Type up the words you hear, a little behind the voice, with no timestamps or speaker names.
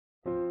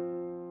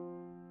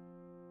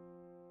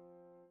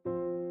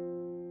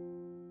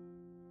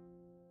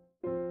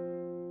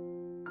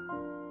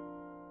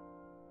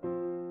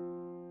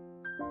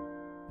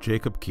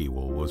Jacob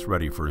Kiewel was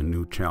ready for a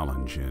new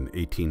challenge in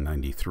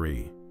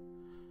 1893.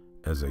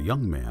 As a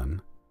young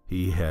man,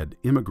 he had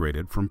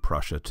immigrated from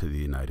Prussia to the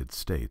United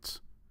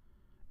States.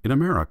 In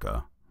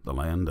America, the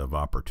land of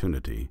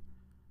opportunity,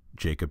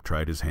 Jacob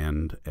tried his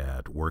hand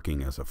at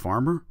working as a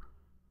farmer,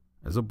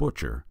 as a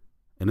butcher,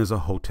 and as a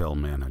hotel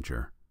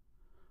manager.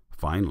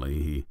 Finally,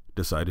 he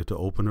decided to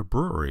open a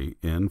brewery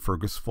in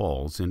Fergus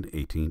Falls in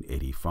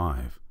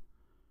 1885.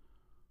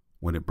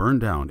 When it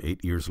burned down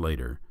 8 years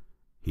later,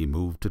 he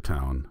moved to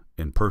town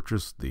and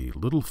purchased the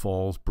Little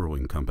Falls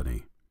Brewing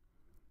Company.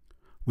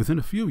 Within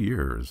a few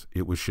years,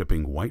 it was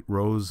shipping White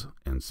Rose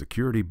and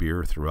Security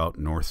beer throughout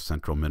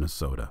north-central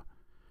Minnesota,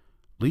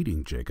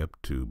 leading Jacob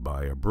to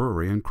buy a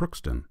brewery in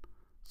Crookston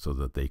so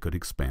that they could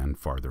expand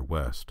farther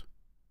west.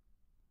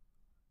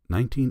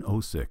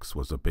 1906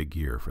 was a big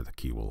year for the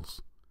Kiewels.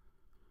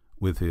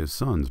 With his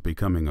sons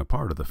becoming a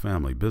part of the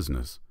family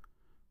business,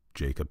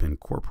 Jacob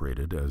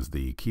incorporated as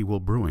the Kiewel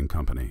Brewing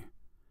Company.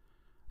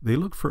 They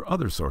looked for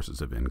other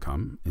sources of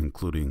income,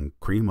 including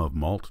cream of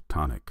malt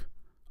tonic,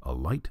 a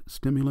light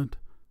stimulant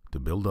to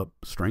build up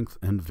strength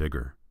and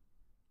vigor.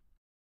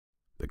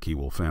 The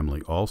Kiewel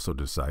family also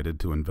decided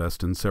to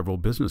invest in several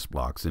business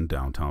blocks in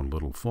downtown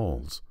Little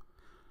Falls.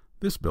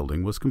 This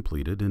building was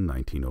completed in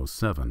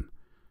 1907,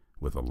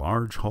 with a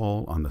large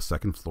hall on the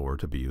second floor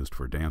to be used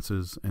for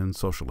dances and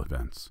social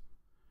events.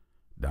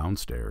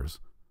 Downstairs,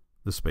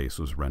 the space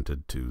was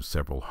rented to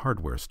several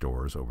hardware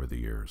stores over the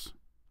years.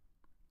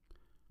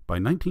 By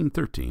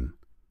 1913,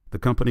 the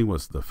company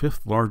was the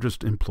fifth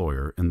largest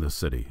employer in the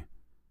city.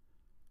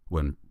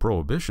 When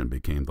Prohibition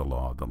became the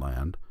law of the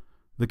land,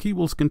 the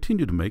Kiewels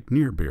continued to make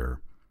near beer,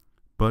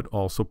 but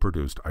also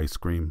produced ice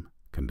cream,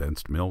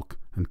 condensed milk,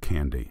 and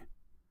candy.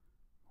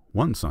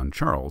 One son,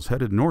 Charles,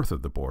 headed north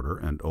of the border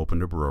and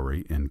opened a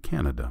brewery in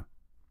Canada.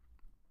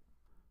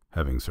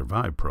 Having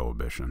survived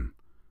Prohibition,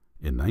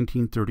 in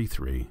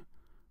 1933,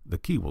 the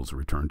Kiewels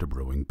returned to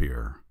brewing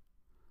beer.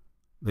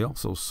 They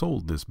also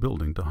sold this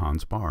building to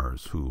Hans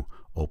Bars, who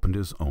opened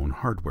his own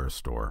hardware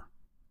store.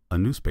 A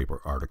newspaper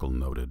article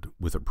noted,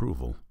 with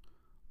approval,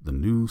 the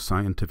new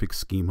scientific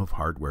scheme of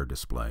hardware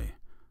display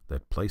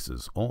that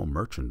places all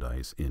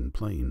merchandise in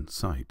plain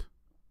sight.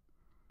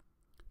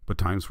 But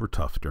times were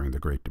tough during the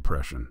Great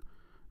Depression.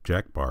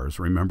 Jack Bars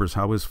remembers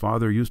how his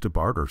father used a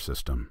barter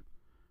system.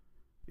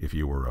 If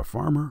you were a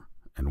farmer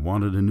and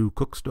wanted a new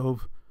cook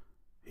stove,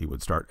 he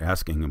would start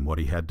asking him what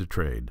he had to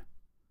trade.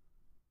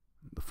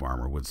 The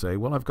farmer would say,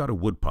 "Well, I've got a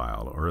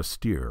woodpile or a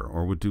steer,"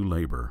 or would do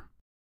labor.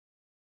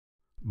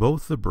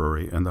 Both the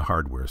brewery and the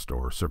hardware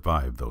store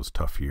survived those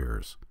tough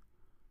years.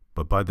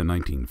 But by the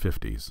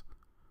 1950s,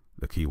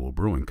 the Kiewel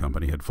Brewing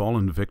Company had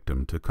fallen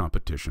victim to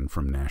competition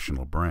from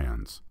national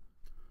brands.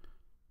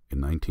 In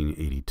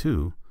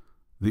 1982,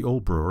 the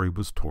old brewery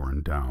was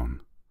torn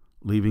down,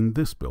 leaving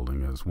this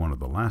building as one of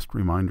the last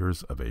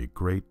reminders of a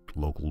great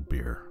local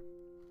beer.